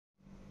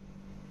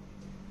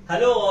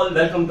Hello all,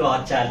 welcome to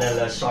our channel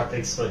short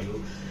tricks for you.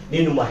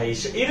 నేను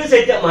మహేష్. ఈ రోజు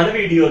అయితే మన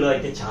వీడియోలో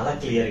అయితే చాలా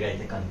క్లియర్ గా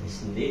అయితే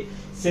కనిపిస్తుంది.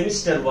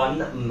 సెమిస్టర్ 1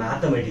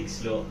 మ్యాథమెటిక్స్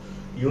లో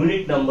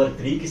యూనిట్ నంబర్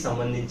 3 కి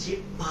సంబంధించి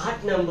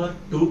పార్ట్ నంబర్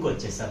 2 కి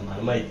వచ్చేసాం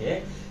మనమైతే.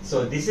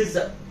 So this is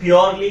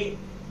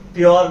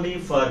purely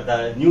for the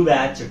new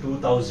batch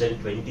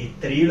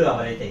 2023 లో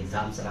ఎవరైతే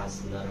ఎగ్జామ్స్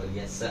రాస్తున్నారో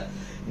ఎస్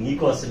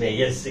నీకోసమే.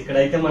 ఎస్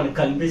ఇక్కడైతే మనకు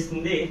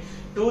కనిపిస్తుంది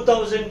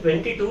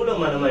 2022 లో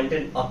మనం అంటే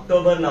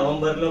అక్టోబర్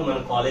నవంబర్ లో మన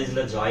కాలేజ్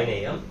లో జాయిన్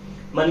అయ్యాం.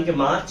 మనకి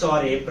మార్చ్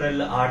ఆర్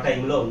ఏప్రిల్ ఆ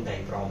టైంలో ఉంటాయి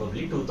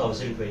ప్రాబబ్లీ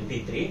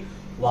 2023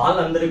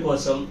 వాళ్ళందరి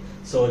కోసం.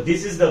 So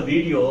this is the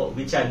video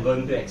which I'm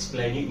going to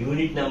explain.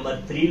 Unit number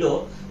 3 లో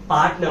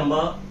part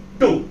number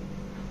 2.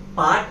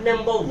 Part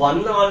number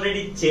 1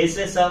 already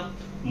చేసేసాం.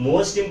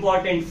 Most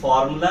important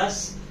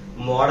formulas,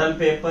 model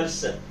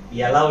papers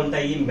ఎలా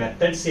ఉంటాయి,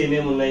 మెథడ్స్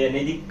ఏమేమి ఉన్నాయి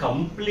అనేది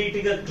కంప్లీట్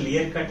గా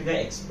క్లియర్ కట్ గా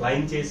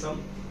ఎక్స్ప్లెయిన్ చేసాం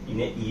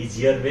in a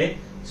easier way.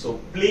 So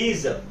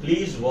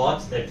please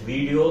watch that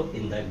video.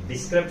 In the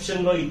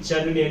description లో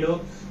ఇచ్చాను నేను.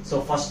 సో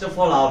ఫస్ట్ ఆఫ్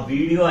ఆల్ ఆ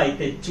వీడియో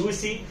అయితే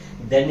చూసి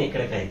దెన్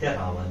ఇక్కడికైతే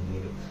రావాలి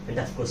మీరు. అంటే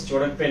అఫ్ కోర్స్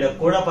చూడకపోయినా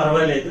కూడా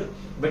పర్వాలేదు,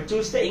 బట్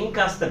చూస్తే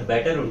ఇంకాస్త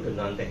బెటర్ ఉంటుంది,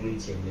 అంతకు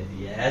మించి ఏం లేదు.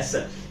 ఎస్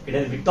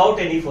ఇక్కడ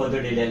without any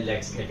further delay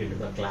let's get in to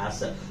the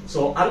class. So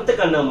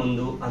అంతకన్నా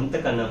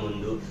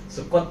ముందు సో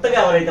కొత్తగా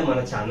ఎవరైతే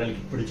మన ఛానల్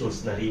కి ఇప్పుడు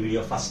చూస్తున్నారు, ఈ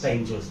వీడియో ఫస్ట్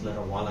టైం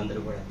చూస్తున్నారో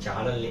వాళ్ళందరూ కూడా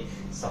ఛానల్ ని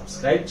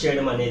సబ్స్క్రైబ్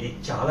చేయడం అనేది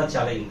చాలా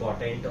చాలా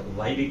ఇంపార్టెంట్.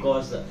 వై?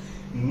 బికాస్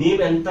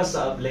మేమెంత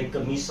లైక్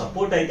మీ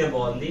సపోర్ట్ అయితే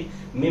బాగుంది.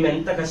 మేము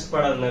ఎంత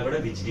కష్టపడాలన్నా కూడా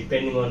which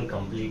depending on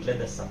completely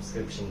the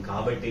subscription.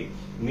 కాబట్టి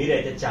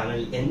మీరైతే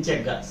ఛానల్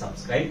ఎంచగ్గా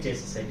సబ్స్క్రైబ్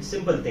చేసేసేయండి.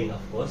 Simple thing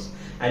of course.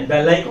 And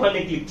bell icon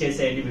ని క్లిక్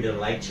చేసేయండి, వీడియో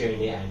లైక్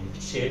చేయండి అండ్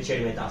షేర్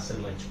చేయడం అయితే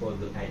అస్సలు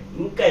మర్చిపోవద్దు. అండ్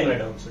ఇంకా ఏమైనా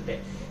డౌట్స్ ఉంటే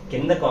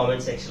కింద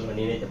కామెంట్ సెక్షన్ లో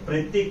నేనైతే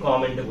ప్రతి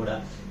కామెంట్ కూడా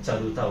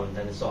చదువుతా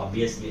ఉంటాను. సో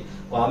ఆబ్వియస్లీ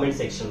కామెంట్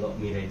సెక్షన్ లో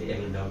మీరైతే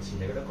ఏమైనా డౌట్స్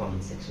ఉంటే కూడా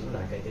కామెంట్ సెక్షన్ లో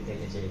నాకైతే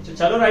తెలియజేయచ్చు.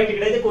 చలో రైట్,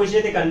 ఇక్కడైతే క్వశ్చన్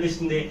అయితే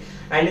కనిపిస్తుంది.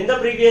 And in the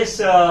previous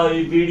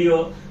video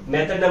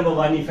method number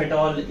 1, if at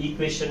all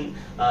equation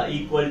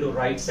equal to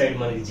right side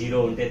మనకి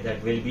 0 ఉంటే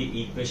that will be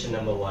equation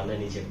number 1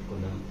 అని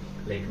చెప్పుకున్నాం.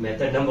 లైక్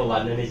మెథడ్ నెంబర్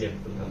 1 అని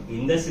చెప్పుకున్నాం.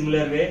 ఇన్ ద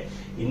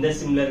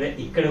సిమిలర్ వే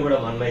ఇక్కడ కూడా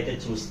మనం అయితే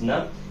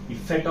చూస్తున్నాం.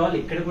 ఇఫ్ ఎట్ ఆల్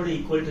ఇక్కడ కూడా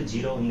ఈక్వల్ టు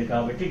 0 ఉంది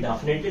కాబట్టి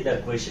definitely the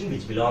question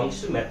which belongs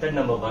to method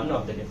number 1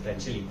 of the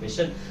differential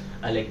equation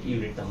like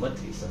unit number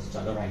 3. So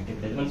చాలా రైట్,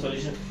 ఇక్కడ మన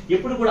సొల్యూషన్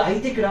ఎప్పుడు కూడా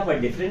అయితే ఇక్కడ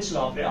డిఫరెన్షియల్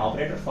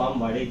ఆపరేటర్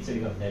ఫార్మ్ వాడే ఇచ్చారు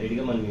కాబట్టి డైరెక్ట్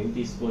గా మనం ఏం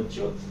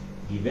తీసుకోవచ్చు,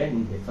 given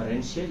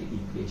differential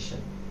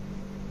equation.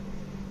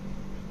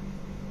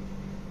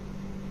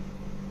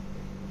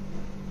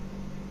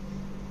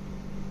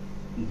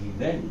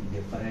 Given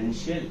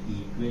differential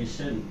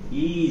equation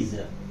is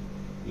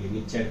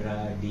ఏమిచ్చాడ్రా,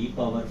 d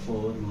power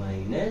 4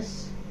 minus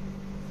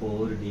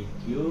 4d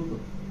cube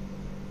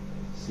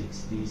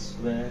 6d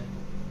square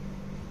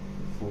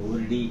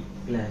 4d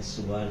plus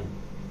 1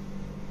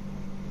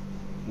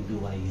 into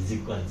y is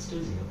equals to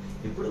 0.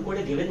 ఇప్పుడు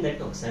కూడా గివెన్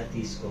దట్ ఒకసారి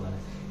తీసుకోవాలి.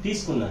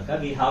 తీసుకున్నాక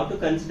we have to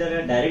consider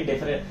direct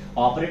different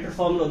operator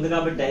form లో ఉంది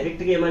కాబట్టి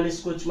direct గా ఏమని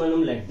తీసుకోవచ్చు మనం,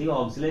 let the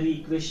auxiliary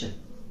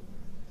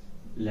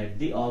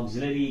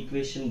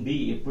equation B.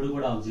 ఎప్పుడు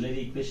కూడా ఆక్సిలరీ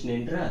ఈక్వేషన్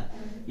ఏంట్రా,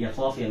 ఎఫ్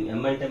ఆఫ్ ఎం.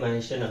 ఎం అంటే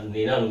మనిషి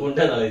నేను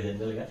అనుకుంటాను, అలాగే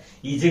జనరల్ గా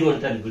ఈజీగా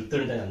ఉంటుంది,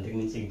 గుర్తుంటుంది, అంతకు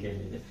మించి ఇంకేం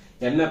లేదు.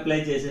 ఎం అప్లై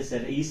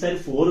చేసేసారు. ఈసారి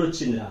 4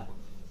 వచ్చిందిరా,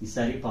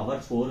 ఈసారి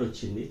పవర్ 4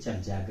 వచ్చింది.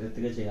 చాలా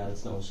జాగ్రత్తగా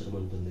చేయాల్సిన అవసరం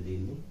ఉంటుంది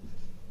దీన్ని.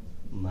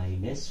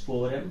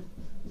 -4m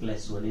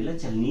 + 1 ఇలా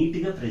చాలా నీట్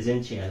గా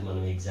ప్రెజెంట్ చేయాలి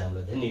మనం ఎగ్జామ్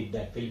లో.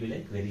 That will be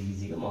like very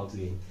ఈజీగా మౌత్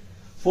గేమ్.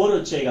 4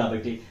 వచ్చాయి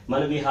కాబట్టి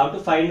మనం we have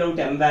to find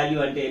out M value.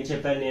 అంటే ఏం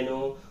చెప్పాను నేను,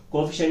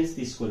 కోఎఫిషియెంట్స్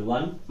తీసుకోవాలి.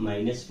 1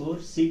 -4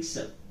 6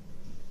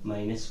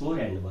 -4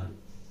 and 1.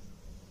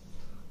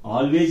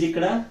 ఆల్వేస్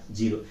ఇక్కడ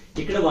 0.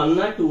 ఇక్కడ 1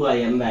 or 2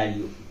 M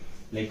value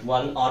like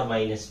 1 or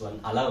 -1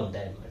 అలా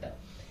ఉంటాయి అన్నమాట.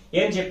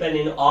 ఏం చెప్పాను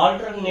నేను,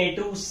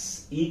 ఆల్టర్నేటివ్స్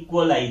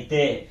ఈక్వల్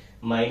అయితే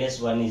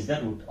 -1 is the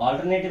root.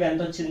 ఆల్టర్నేటివ్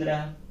ఎంత వచ్చిందిరా,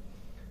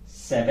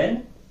 7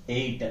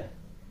 8.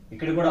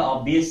 ఇక్కడ కూడా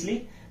ఆబ్వియస్లీ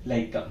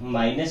లైక్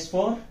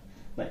 -4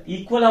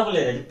 ఈక్వల్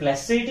అవ్వలేదు, అది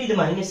 +8 ఇది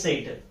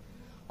 -8.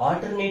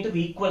 ఆల్టర్నేటివ్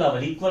ఈక్వల్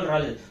అవ్వాలి, ఈక్వల్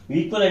రాలేదు.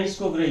 ఈక్వల్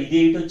అనేసుకోకరా, ఇది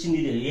 8 వచ్చింది,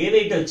 ఇది ఏ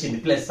 8 వచ్చింది,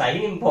 ప్లస్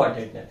సైన్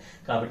ఇంపార్టెంట్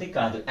కాబట్టి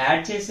కాదు.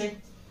 యాడ్ చేసే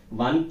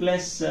 1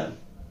 +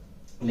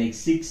 లైక్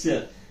 6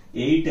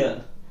 8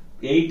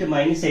 8 -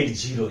 8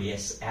 0.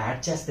 ఎస్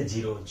యాడ్ చేస్తే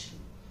 0 వచ్చింది.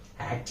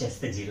 యాడ్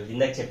చేస్తే 0.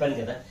 ఇందాక చెప్పాను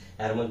కదా,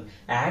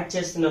 యాడ్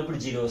చేస్తున్నప్పుడు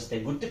 0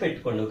 వస్తాయి. గుర్తు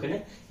పెట్టుకోండి, ఓకేనా?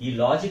 ఈ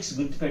లాజిక్స్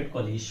గుర్తు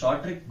పెట్టుకోవాలి, ఈ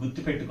షార్ట్ ట్రిక్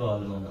గుర్తు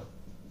పెట్టుకోవాలి మనం.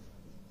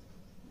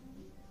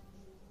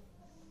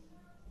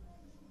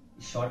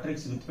 షార్ట్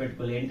ట్రిక్స్ గుర్తు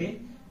పెట్టుకోవాలి. ఏంటి,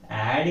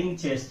 యాడింగ్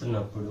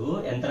చేస్తున్నప్పుడు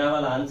ఎంత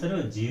రావాలి ఆన్సర్,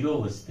 0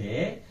 వస్తే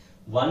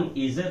 1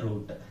 is a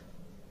root.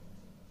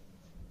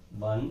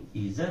 1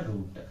 is a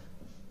root.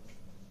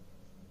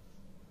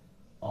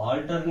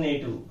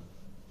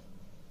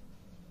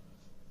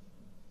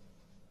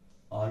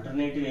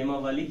 Alternative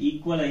ఏమవ్వాలి,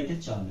 ఈక్వల్ అయితే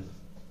చాలు.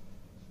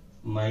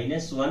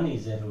 -1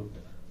 is a root.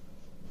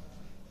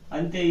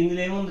 అంతే,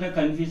 ఇందులో ఏముందిరా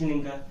కన్ఫ్యూజన్.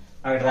 ఇంకా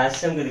అక్కడ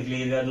రాసాం కదా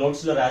క్లియర్ గా,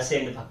 నోట్స్ లో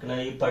రాసేయండి పక్కన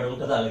పడి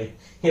ఉంటుంది, అలాగే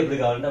ఎప్పుడు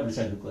కావాలంటే అప్పుడు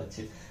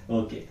చదువుకోవచ్చు.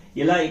 ఓకే,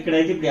 ఇలా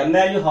ఇక్కడైతే ఇప్పుడు ఎం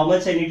value how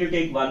much I need to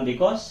take 1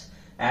 because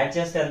add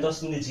చేస్తే ఎంత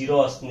వస్తుంది, 0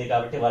 వస్తుంది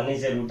కాబట్టి 1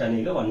 ఈజ్ ఏ రూట్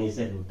అనేది 1 ఈజ్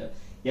ఏ రూట్.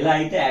 ఇలా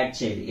అయితే యాడ్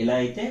చేయాలి, ఇలా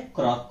అయితే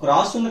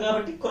క్రాస్ ఉంది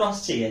కాబట్టి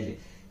క్రాస్ చేయాలి,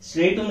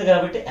 స్ట్రైట్ ఉంది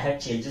కాబట్టి యాడ్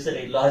చేయాలి. చూసారు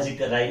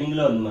లాజిక్ రైమింగ్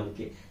లో ఉంది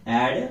మనకి.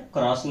 యాడ్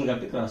క్రాస్ ఉంది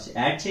కాబట్టి క్రాస్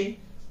యాడ్ చేయి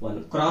 1,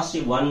 క్రాస్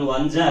చేయి 1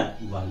 1s are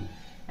 1,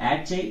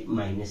 యాడ్ చేయి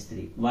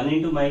 -3, 1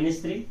 into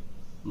 -3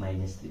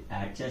 -3,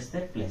 యాడ్ చేస్తే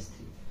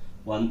 +3,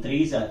 1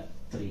 3s are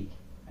 3,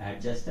 యాడ్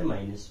చేస్తే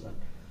 -1,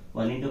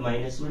 1 into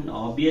 -1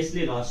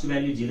 ఆబ్వియస్లీ లాస్ట్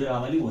వాల్యూ 0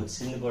 రావాలి,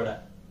 వచ్చింది కూడా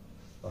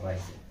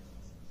రైట్.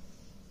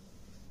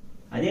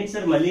 అదేంటి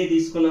సార్ మళ్ళీ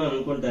తీసుకున్నాం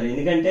అనుకుంటారు,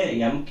 ఎందుకంటే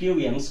m³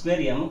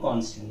 m² m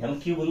constant,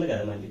 m³ ఉంది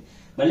కదా,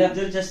 మళ్ళీ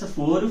అబ్జర్వ్ చేస్తే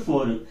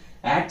 4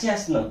 యాడ్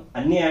చేస్తున్నాం,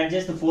 అన్ని యాడ్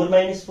చేస్తే 4 -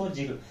 4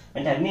 0,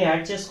 అంటే అన్ని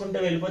యాడ్ చేసుకుంటే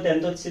వెళ్ళిపోతే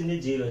ఎంత వచ్చింది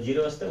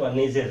 0 వస్తే 1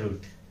 ఈజ్ ఏ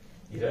రూట్,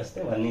 0 వస్తే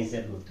 1 ఈజ్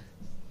ఏ రూట్.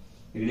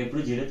 ఇక్కడ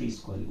ఎప్పుడు 0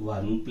 తీసుకోవాలి,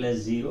 1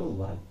 + 0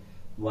 1,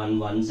 1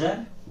 1s are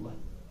 1,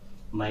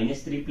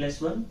 -3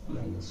 + 1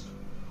 -2,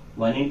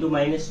 1 into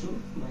 -2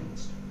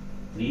 -2,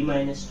 3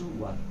 -2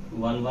 1,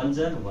 1 1s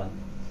are 1,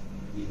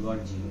 we got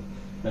 0.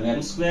 Now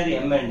m²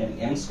 m and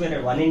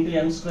m² 1 into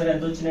m²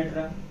 ఎంత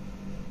వచ్చినట్టురా,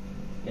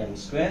 m²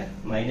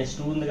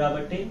 -2 ఉంది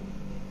కాబట్టి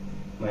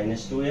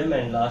 -2m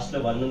and లాస్ట్ లో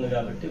 1 ఉంది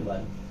కాబట్టి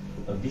 1.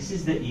 Now this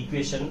is the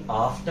equation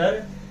after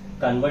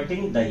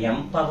converting the m⁴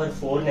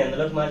 ని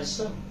ఎందులోకి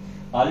మారుస్తాం.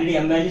 ఆల్రెడీ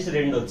m వాల్యూస్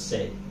 2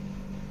 వచ్చాయి,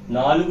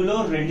 4లో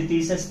 2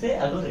 తీసేస్తే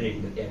అదో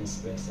 2 m²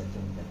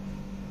 ఉంటుంది.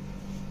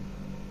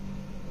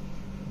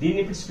 దీన్ని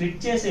ఇప్పుడు స్ప్లిట్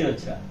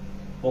చేసేయొచ్చురా.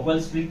 ఒకవేళ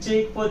స్ప్లిట్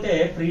చేయకపోతే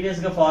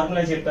ప్రీవియస్ గా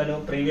ఫార్ములా చెప్పాను,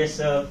 ప్రీవియస్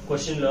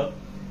క్వశ్చన్ లో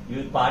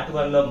పార్ట్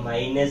 1 లో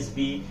 -b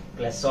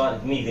 + r,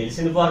 మీకు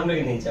తెలిసిన ఫార్ములా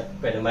నేను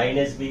చెప్పాను,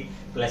 -b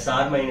 +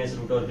 r -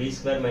 √b²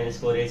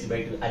 -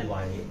 4ac/2,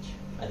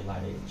 అది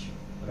వాడేయచ్చు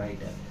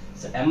right.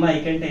 So m I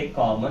can take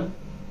common,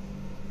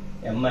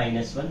 m - 1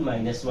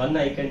 -1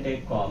 I can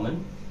take common,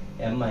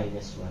 m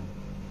 - 1,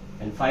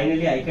 and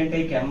finally I can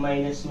take m -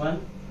 1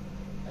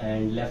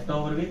 and left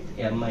over with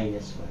m -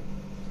 1.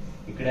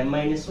 ఇక్కడ m -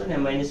 1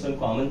 m - 1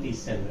 common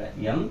తీసాను రా,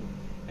 m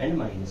and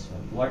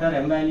 -1. What are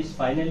m values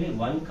finally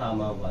 1,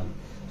 1.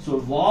 So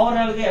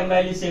overall గా m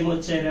values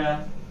ఏమొచ్చారా,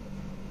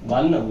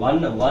 1 1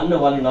 1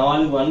 1,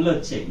 4 1లు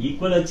వచ్చాయి.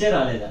 Equal వచ్చే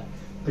రాలేదా,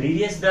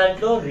 previous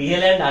దాంట్లో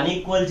real and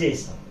unequal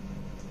చేసాం,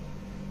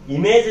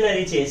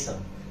 imaginary చేసాం,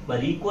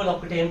 మరి ఈక్వల్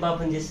ఒక్కటే ఏం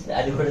పాపం చేసింది,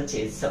 అది కూడా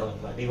చేస్తాం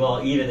అనమాట.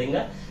 ఈ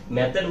విధంగా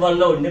మెథడ్ 1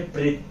 లో ఉండే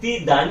ప్రతి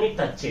దాన్ని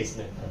టచ్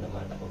చేసినట్టు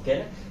అన్నమాట.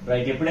 ఓకేనా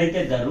రైట్. ఎప్పుడైతే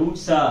the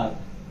roots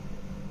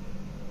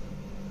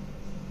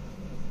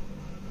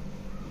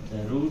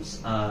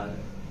are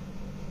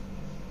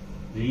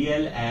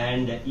real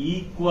and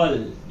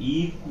equal,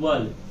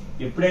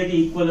 ఎప్పుడైతే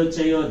ఈక్వల్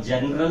వచ్చాయో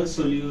general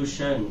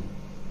solution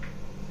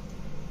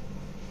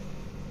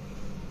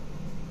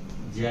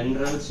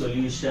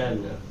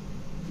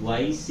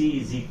yc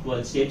is equal,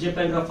 ఏం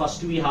చెప్పాను రా,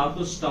 first we have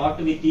to start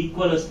with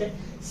equal వస్తే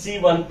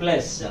c1 +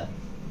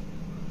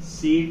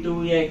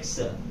 c2x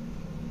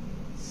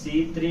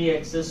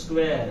c3x²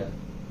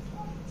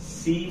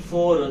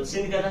 c4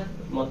 వచ్చింది కదా.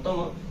 మొత్తం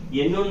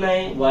ఎన్ని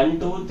ఉన్నాయి, 1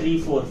 2 3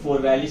 4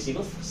 వాల్యూస్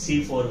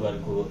c4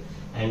 వరకు.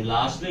 అండ్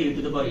లాస్ట్ లో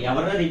e⁻,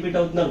 ఎవరైనా రిపీట్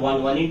అవుతున్నారు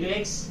 1 into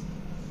x,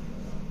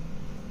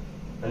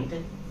 అంతే.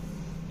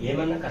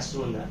 ఏమన్నా కష్టం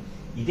ఉందా,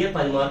 ఇదే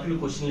 10 మార్కులు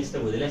క్వశ్చన్లు ఇస్తే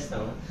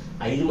వదిలేస్తామా,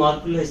 5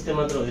 మార్కులు ఇస్తే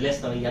మాత్రం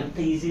వదిలేస్తామా, ఎంత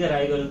ఈజీగా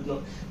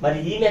రాయగలుగుతున్నాం. మరి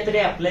ఈ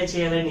మెథడే అప్లై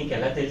చేయాలని నీకు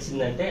ఎలా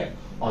తెలిసిందంటే,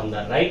 on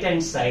the right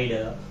hand side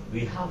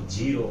we have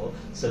 0,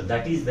 so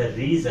that is the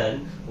reason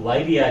why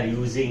we are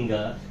using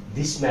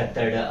this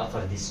method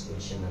for this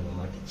question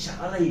అన్నమాట.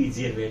 చాలా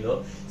ఈజియర్ వేలో,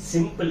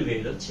 సింపుల్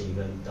వేలో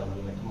చేయగలుగుతాం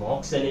అనమాట.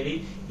 మార్క్స్ అనేవి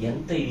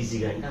ఎంత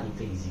ఈజీగా అంటే అంత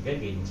ఈజీగా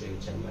గెయిన్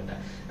చేయొచ్చు అనమాట.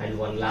 And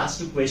one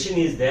last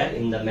question is there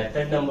in the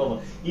method number 1.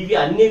 ఇవి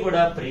అన్ని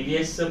కూడా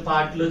ప్రీవియస్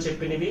పార్ట్ లో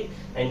చెప్పినవి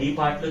అండ్ ఈ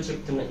పార్ట్ లో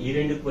చెప్తున్న ఈ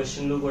 2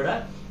 క్వశ్చన్లు కూడా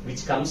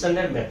which comes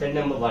under method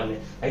number 1.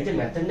 అయితే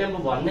మెథడ్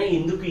నెంబర్ 1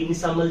 ఎందుకు ఇన్ని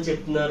సమ్మలు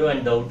చెప్తున్నారు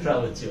అని డౌట్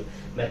రావచ్చు.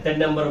 మెథడ్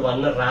నెంబర్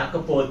 1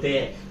 రాకపోతే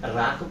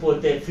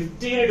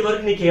 15 యూనిట్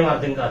వరకు నీకేం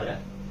అర్థం కాదురా,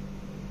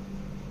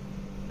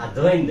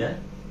 అర్థమైందా?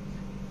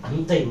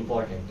 అంత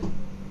ఇంపార్టెంట్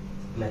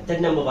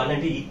మెథడ్ నెంబర్ 1.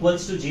 అంటే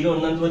ఈక్వల్స్ టు 0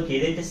 ఉన్నంత వరకు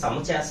ఏదైతే సమ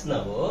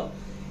చేస్తున్నావో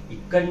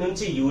ఇక్కడ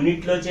నుంచి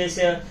యూనిట్ లో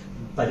చేసే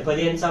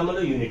 10-15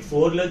 సమ్మలు, యూనిట్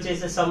 4 లో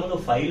చేసే సమ్మలు,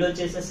 5 లో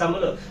చేసే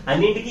సమ్మలు,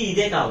 అన్నింటికి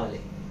ఇదే కావాలి.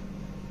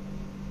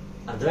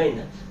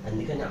 అర్థమైందా?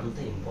 అందుకని అంత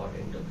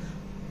ఇంపార్టెంట్.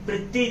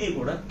 ప్రతిదీ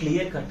కూడా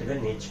క్లియర్ కట్ గా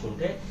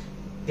నేర్చుకుంటే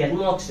 10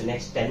 మార్క్స్,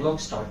 నెక్స్ట్ 10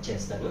 మార్క్స్ స్టార్ట్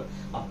చేస్తాను,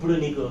 అప్పుడు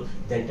నీకు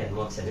దెన్ 10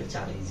 మార్క్స్ అనేవి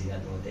చాలా ఈజీగా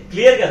అర్థమవుతాయి.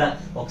 క్లియర్ కదా?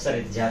 ఒకసారి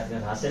అయితే జాగ్రత్తగా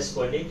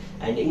రాసేసుకోండి.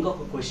 అండ్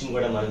ఇంకొక క్వశ్చన్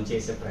కూడా మనం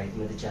చేసే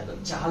ప్రయత్నం అయితే చేద్దాం,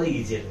 చాలా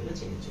ఈజియర్ వేలో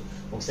చేయొచ్చు.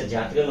 ఒకసారి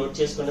జాగ్రత్తగా నోట్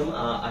చేసుకున్నాం,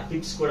 ఆ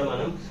టిప్స్ కూడా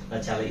మనం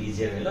చాలా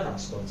ఈజియర్ వేలో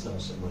రాసుకోవాల్సిన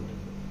అవసరం ఉంటుంది.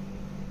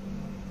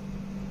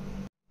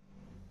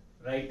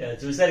 రైట్,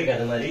 చూసారు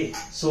కదా మరి.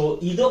 సో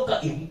ఇదొక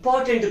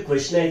ఇంపార్టెంట్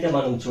క్వశ్చన్ అయితే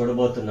మనం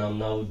చూడబోతున్నాం.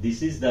 Now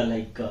this is the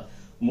like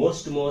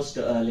most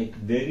like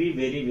very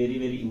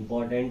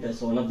important,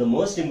 so one of the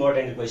most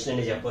important question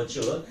అని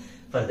చెప్పొచ్చు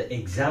for the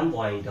exam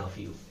point of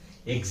view.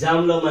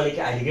 Exam లో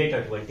మనకి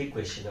అడిగేటటువంటి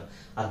క్వశ్చన్.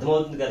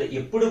 అర్థమవుతుంది కదా?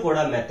 ఎప్పుడు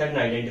కూడా మెథడ్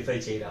ని ఐడెంటిఫై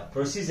చేయరా,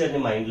 ప్రొసీజర్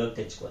ని మైండ్ లోకి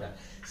తెచ్చుకోరా,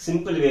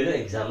 సింపుల్ వేలో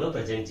ఎగ్జామ్ లో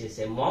ప్రజెంట్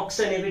చేసే.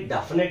 మార్క్స్ అనేవి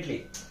డెఫినెట్లీ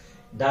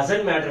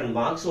డజంట్ మ్యాటర్,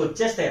 మార్క్స్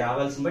వచ్చేస్తాయి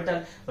రావాల్సింది, బట్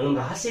మనం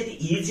రాసేది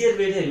ఈజియర్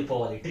వేలో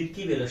వెళ్ళిపోవాలి,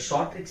 ట్రిక్కీ వేలో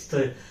షార్ట్ ట్రిక్స్ తో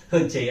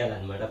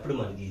చేయాలన్నమాట. అప్పుడు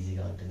మనకి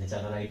ఈజీగా ఉంటుంది.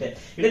 చాలా రైట్.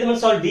 ఇటైతే మనం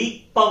solve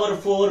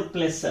d⁴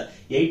 plus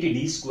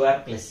 8d²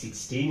 plus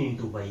 16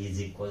 into y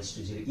is equals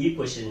to 0. ఈ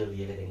క్వశ్చన్ నువ్వు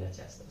ఏ విధంగా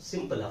చేస్తావు?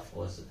 Simple, of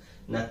course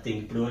nothing.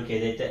 ఇప్పుడు వరకు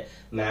ఏదైతే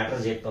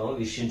మ్యాటర్ చెప్పామో,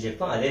 విషయం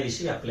చెప్పామో, అదే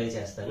విషయం అప్లై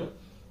చేస్తాను.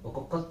 ఒక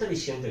కొత్త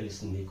విషయం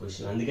తెలుస్తుంది ఈ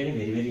క్వశ్చన్, అందుకని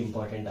వెరీ వెరీ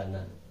ఇంపార్టెంట్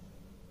అన్నాను.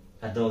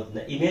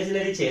 అర్థమవుతుందా?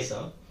 ఇమేజినరీ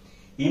చేసాం,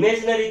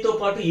 ఇమేజినరీతో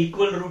పాటు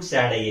ఈక్వల్ రూట్స్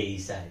యాడ్ అయ్యాయి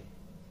ఈసారి.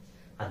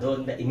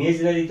 అర్థమవుతుందా?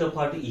 ఇమేజినరీతో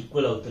పాటు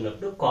ఈక్వల్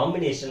అవుతున్నప్పుడు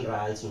కాంబినేషన్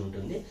రాయాల్సి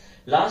ఉంటుంది.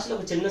 లాస్ట్ లో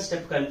ఒక చిన్న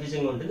స్టెప్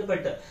కన్ఫ్యూజింగ్ ఉంటుంది,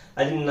 బట్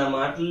అది నా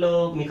మాటల్లో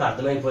మీకు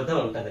అర్థమైపోతూ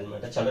ఉంటుంది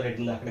అనమాట. చాలా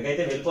రెడ్డి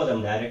అక్కడికైతే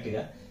వెళ్ళిపోదాం డైరెక్ట్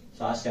గా.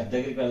 సో ఆ స్టెప్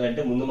దగ్గరికి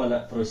వెళ్ళాలంటే ముందు మన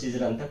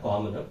ప్రొసీజర్ అంతా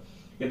కామన్.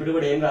 ఇప్పుడు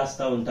కూడా ఏం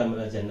రాస్తా ఉంటాం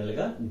మన జనరల్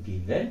గా,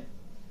 given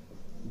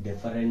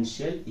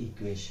differential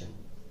equation.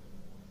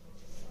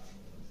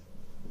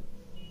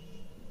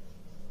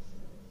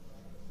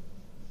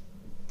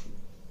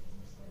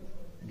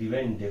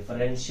 Given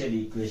differential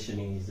equation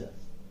is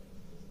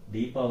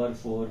d⁴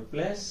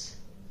 plus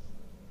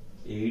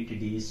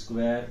 8d²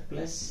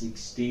 plus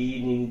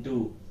 16 into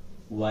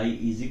y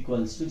is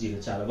equals to 0.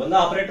 చాలా మంది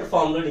ఆపరేటర్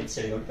ఫామ్ లో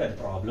ఇచ్చాడు కాబట్టి పెద్ద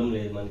ప్రాబ్లం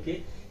లేదు మనకి.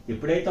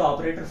 ఎప్పుడైతే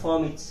ఆపరేటర్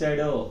ఫామ్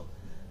ఇచ్చాడో,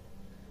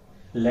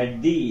 let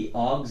the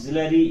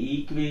auxiliary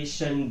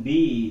equation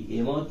B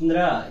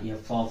ఏమవుతుందిరా,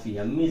 f of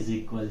m is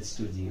equals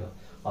to 0.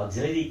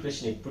 Auxiliary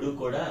equation ఎప్పుడు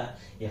కూడా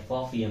f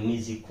of m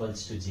is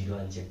equals to 0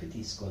 అని చెప్పి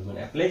తీసుకోవాలి.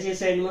 మనం అప్లై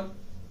చేసేయండి మా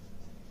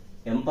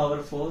m⁴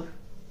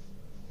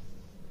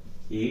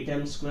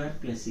 8m²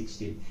 plus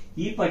 16.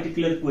 ఈ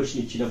పర్టికులర్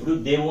క్వశ్చన్ ఇచ్చినప్పుడు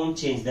they won't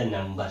change the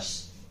numbers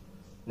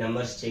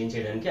change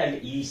చేయడానికి, అంటే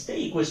ఈ ఇస్తే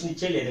ఈ క్వశ్చన్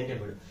ఇచ్చే, లేదంటే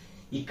ఇప్పుడు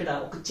ఇక్కడ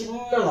ఒక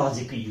చిన్న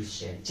లాజిక్ యూజ్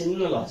చేయాలి.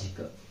 చిన్న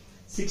లాజిక్,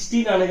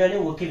 16 అనగానే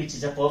okay, which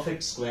is a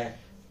perfect square.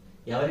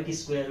 ఎవరికి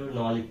స్క్వేర్?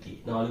 4కి,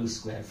 4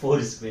 స్క్వేర్,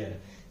 4 స్క్వేర్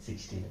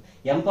 16.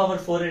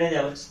 m⁴ అనేది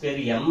ఎవరికి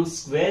స్క్వేర్?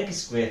 m² కి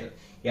square,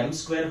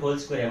 m²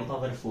 whole square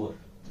m⁴.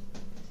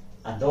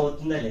 అర్థం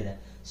అవుతుందా లేదా?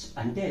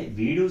 అంటే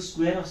వీడు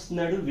స్క్వేర్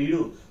వస్తున్నాడు, వీడు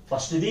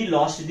ఫస్ట్ ది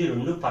లాస్ట్ ది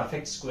రెండు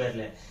పర్ఫెక్ట్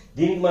స్క్వేర్లే.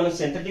 దీనికి మనం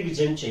సింథటిక్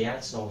డివిజన్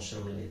చేయాల్సిన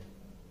అవసరం లేదు.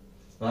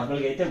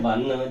 నార్మల్ గా అయితే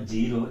 1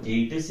 0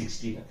 8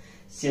 16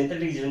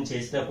 సింథటిక్ డివిజన్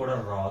చేసినా కూడా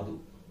రాదు.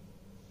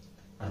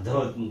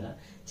 అర్థమవుతుందా?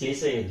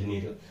 చేసేయద్దు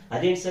మీరు.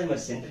 అదేంటి సార్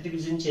మరి సింథటిక్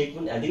డివిజన్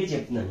చేయకుండా? అదే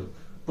చెప్తున్నాను,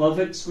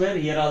 perfect square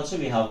here also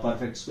we have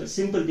perfect square.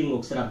 Simple thing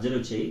ఒకసారి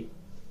అబ్జర్వ్ చేయి.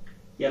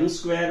 m²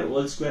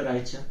 whole square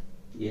రాయచ్చా?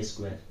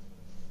 a².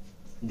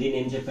 దీని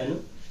ఏం చెప్పాను?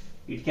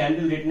 It can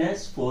be written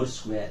as 4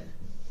 square.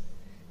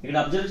 ఇక్కడ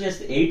అబ్జర్వ్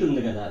చేస్తే 8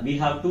 ఉంది కదా, వీ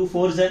హావ్ 2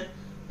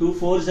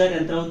 4s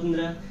ఎంత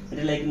అవుతుందిరా?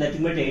 అంటే లైక్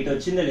నథింగ్ బట్ 8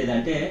 వచ్చిందా లేదా?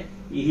 అంటే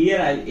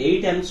here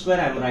 8m²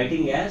 I'm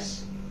writing as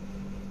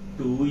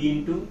 2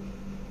 into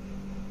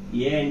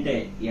a అంటే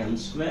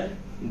m²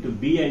 ఇంటూ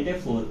b అంటే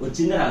 4.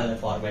 వచ్చిందా రాలేదా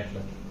ఫార్మాట్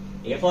లో?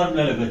 ఏ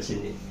ఫార్ములాలోకి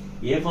వచ్చింది?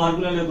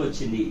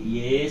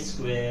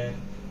 a²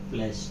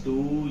 plus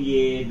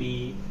 2ab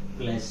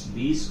plus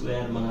b².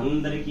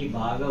 మనందరికి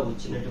బాగా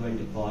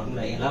వచ్చినటువంటి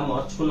ఫార్ములా. ఎలా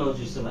మార్చుకున్నావు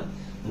చూసావా?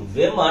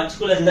 నువ్వే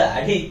మార్చుకోలేదు,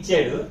 అది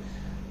ఇచ్చాడు,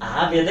 ఆ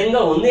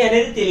విధంగా ఉంది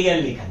అనేది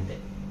తెలియాలి నీకు, అంతే.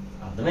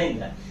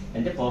 అర్థమైందా?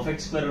 అంటే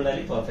పర్ఫెక్ట్ స్క్వేర్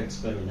ఉండాలి,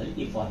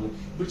 ఈ ఫార్ములా.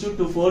 ఇప్పుడు చూడు,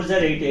 2 4s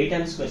are 8,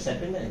 8m²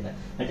 సరిపోయిందా లేదా?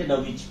 అంటే now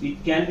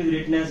it can be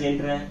written as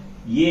ఏంట్రా?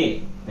 a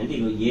అంటే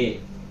ఇగో a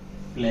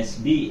ప్లస్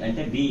b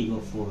అంటే b ego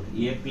 4,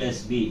 a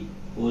plus b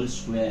whole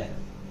square.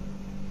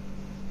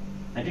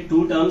 అంటే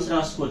 2 టర్మ్స్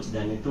రాసుకోవచ్చు,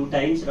 దాన్ని 2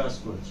 టైమ్స్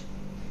రాసుకోవచ్చు.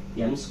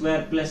 m²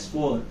 plus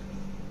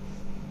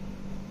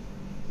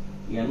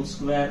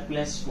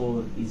 4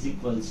 is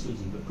equals to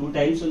 0. 2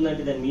 times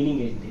ఉందంటే దాని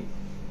మీనింగ్ ఏంటి?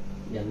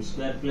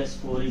 m² plus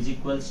 4 is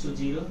equals to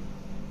 0.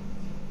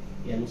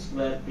 m²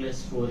 plus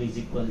 4 is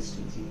equals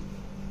to 0.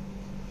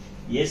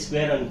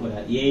 a² అనుకోరా,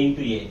 a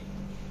into a,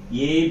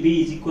 ab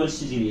is equals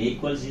to 0, a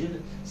equals 0.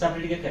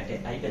 Separate గా కట్టే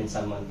అయిపోయింది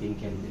సల్మాన్.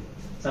 దీనికి ఏంటి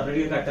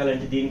సపరేట్ గా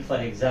కట్టాలంటే, దీనికి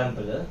for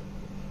example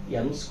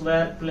m²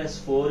 plus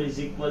 4 is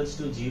equals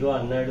to 0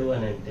 అన్నాడు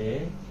అని అంటే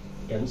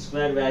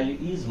m² value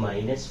is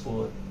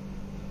 -4.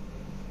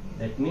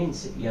 That means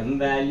m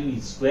value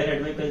is square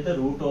అటువైపు వెళ్తే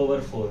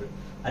 √4.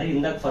 అరే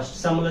ఇందాక ఫస్ట్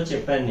సమ్ లో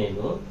చెప్పాను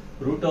నేను,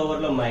 √over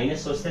లో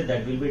మైనస్ వస్తే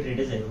that will be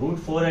treated as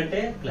 √4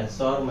 అంటే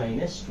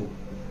 +or-2.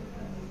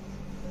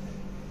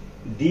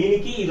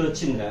 దీనికి ఇది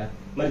వచ్చిందిరా,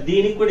 మరి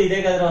దీనికి కూడా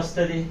ఇదే కదా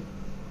వస్తుంది.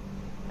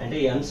 అంటే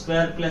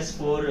m² plus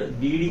 4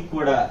 వీడికి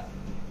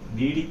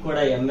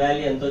కూడా m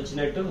వాల్యూ ఎంత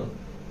వచ్చినట్టు?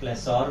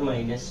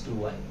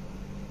 +or-2y.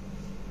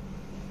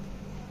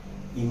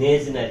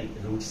 Imaginary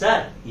roots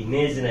are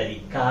imaginary.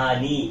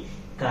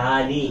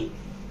 కానీ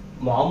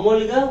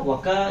మామూలుగా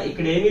ఒక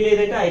ఇక్కడ ఏమీ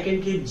లేదంటే I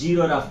can keep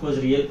 0 of course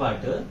real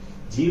part.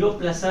 0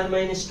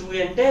 +or-2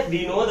 అంటే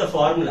we know the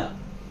formula,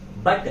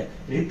 but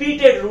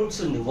repeated roots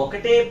ఉంది.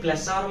 ఒకటే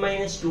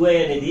 +or-2i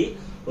అనేది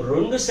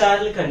 2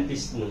 సార్లు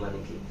కనిపిస్తుంది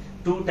మనకి.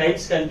 టూ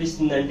టైప్స్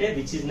కనిపిస్తుంది అంటే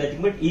which is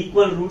nothing but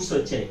equal roots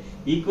వచ్చాయి.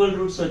 ఈక్వల్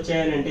రూట్స్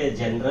వచ్చాయని అంటే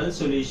జనరల్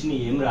సొల్యూషన్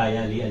ఏం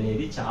రాయాలి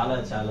అనేది చాలా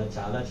చాలా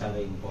చాలా చాలా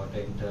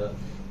ఇంపార్టెంట్.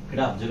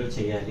 ఇక్కడ అబ్జర్వ్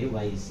చేయాలి.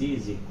 yc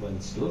ఈజ్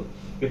ఈక్వల్స్ టు,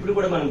 ఇప్పుడు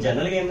కూడా మనం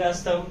జనరల్ గా ఏం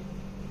రాస్తాం,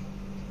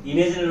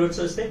 ఇమేజినరీ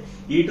రూట్స్ వస్తే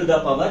e to the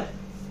power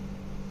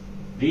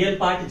real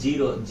part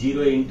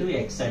 0 into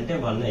x అంటే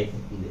 1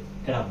 అయిపోతుంది.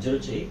 ఇక్కడ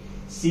అబ్జర్వ్ చేయి,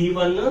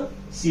 c1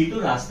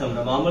 c2 రాస్తాం.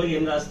 మామూలుగా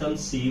ఏం రాస్తాం,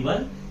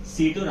 c1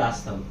 c2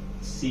 రాస్తాం.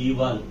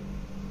 c1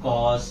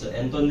 cos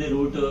ఎంత ఉంది,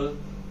 రూట్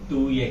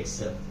 2x.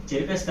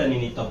 చెరిపేస్తాను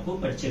నేను ఈ తప్పు,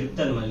 బట్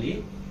చెరుపుతాను మళ్ళీ.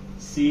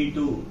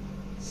 c2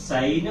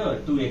 sin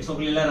 2x.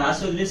 ఒకళ్ళు ఇలా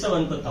రాసి వదిలేసాం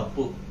అనుకో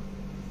తప్పు.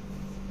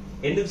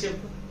 ఎందుకు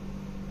చెప్పు,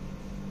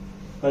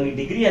 మనకి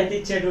డిగ్రీ ఎంత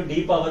ఇచ్చాడు,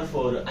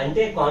 d⁴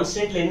 అంటే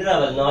కాన్స్టెంట్లు ఎన్ని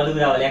రావాలి, 4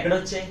 రావాలి. ఎక్కడ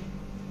వచ్చాయి,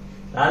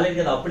 రాలేదు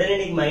కదా. అప్పుడైనా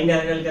నీకు మైండ్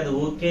అడగాలి కదా.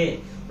 ఓకే,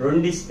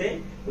 2 ఇస్తే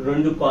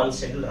 2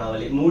 కాన్స్టెంట్లు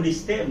రావాలి, 3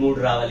 ఇస్తే 3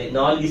 రావాలి,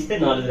 4 ఇస్తే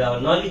 4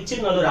 రావాలి. 4 ఇచ్చి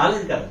 4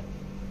 రాలేదు కదా,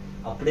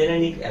 అప్పుడైనా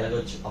నీకు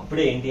ఎలాగొచ్చు.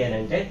 అప్పుడే ఏంటి అని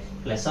అంటే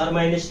 +or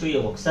 -2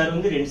 ఒకసారి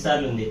ఉంది, 2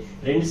 సార్లు ఉంది.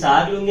 2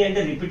 సార్లు ఉంది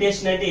అంటే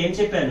రిపిటేషన్ అంటే ఏం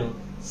చెప్పాను,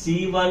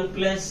 c1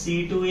 +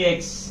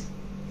 c2x.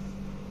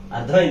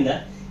 అర్థమైందా?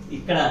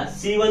 ఇక్కడ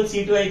c1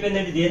 c2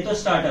 అయిపోయిందంటే దేంతో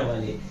స్టార్ట్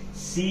అవ్వాలి,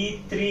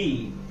 c3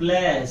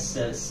 +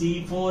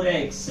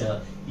 c4x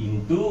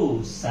into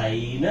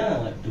sin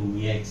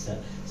 2x.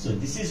 So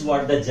this is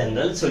what the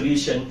general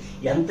solution.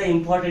 ఎంత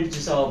ఇంపార్టెంట్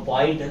చూసావు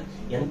పాయింట్,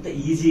 ఎంత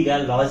ఈజీగా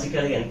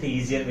లాజికల్ గా ఎంత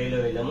ఈజియర్ వేలో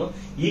వెళ్ళాము.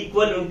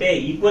 ఈక్వల్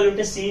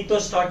ఉంటే c తో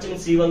స్టార్ట్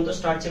చేయమని, c1 తో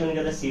స్టార్ట్ చేయమని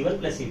కదా, c1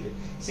 + c2,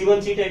 c1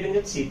 c2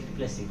 అయిపోయింది,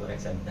 c3 + c4x.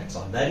 That's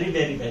all. Very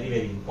very very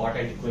very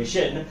important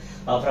question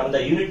from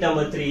the unit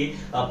number 3.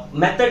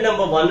 Method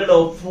number 1 లో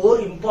 4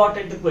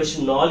 important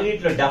question,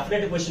 4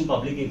 definite question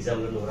public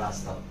exam లో నువ్వు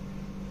రాస్తావు.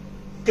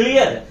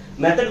 క్లియర్?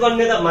 మెథడ్ 1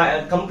 మీద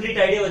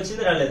complete idea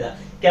వచ్చింది రాలేదా?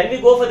 Can we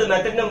go for the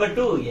method number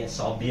 2? Yes,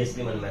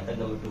 obviously మనం method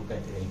number 2 కి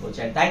అయితే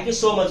వెళ్ళిపోవచ్చు. And thank you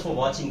so much for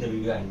watching the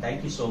video, and thank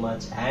you so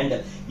much. And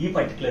ఈ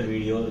particular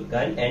video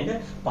and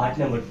part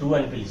number 2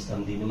 అని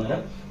పిలుస్తాం దీన్ని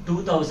మనం.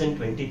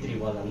 2023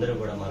 వాళ్ళందరూ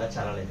కూడా మన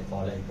ఛానల్ అయితే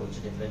ఫాలో అయిపోవచ్చు.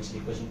 డిఫరెన్షియల్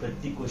ఈక్వేషన్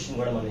ప్రతి క్వశ్చన్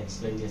కూడా మనం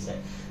ఎక్స్ప్లెయిన్ చేసే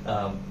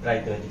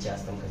ప్రయత్నం అయితే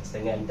చేస్తాం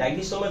ఖచ్చితంగా. And thank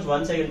you so much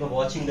once again for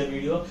watching the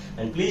video.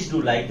 And please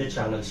do like the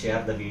channel,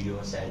 share the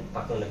videos, and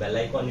పక్కన ఉన్న బెల్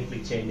ఐకాన్ ని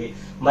క్లిక్ చేయండి.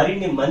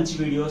 మరిన్ని మంచి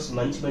వీడియోస్,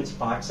 మంచి మంచి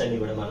పార్ట్స్ అన్ని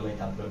కూడా మనం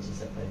అయితే అప్లోడ్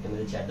చేసే ప్రయత్నం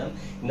అయితే చేద్దాం.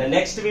 In the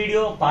next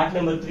video, part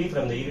number 3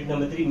 from the unit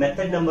number 3,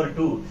 method number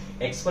 2,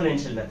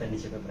 exponential method ni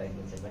cheppe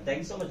prayatnam cheddam. Thank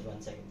you so much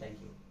once again. Thank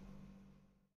you.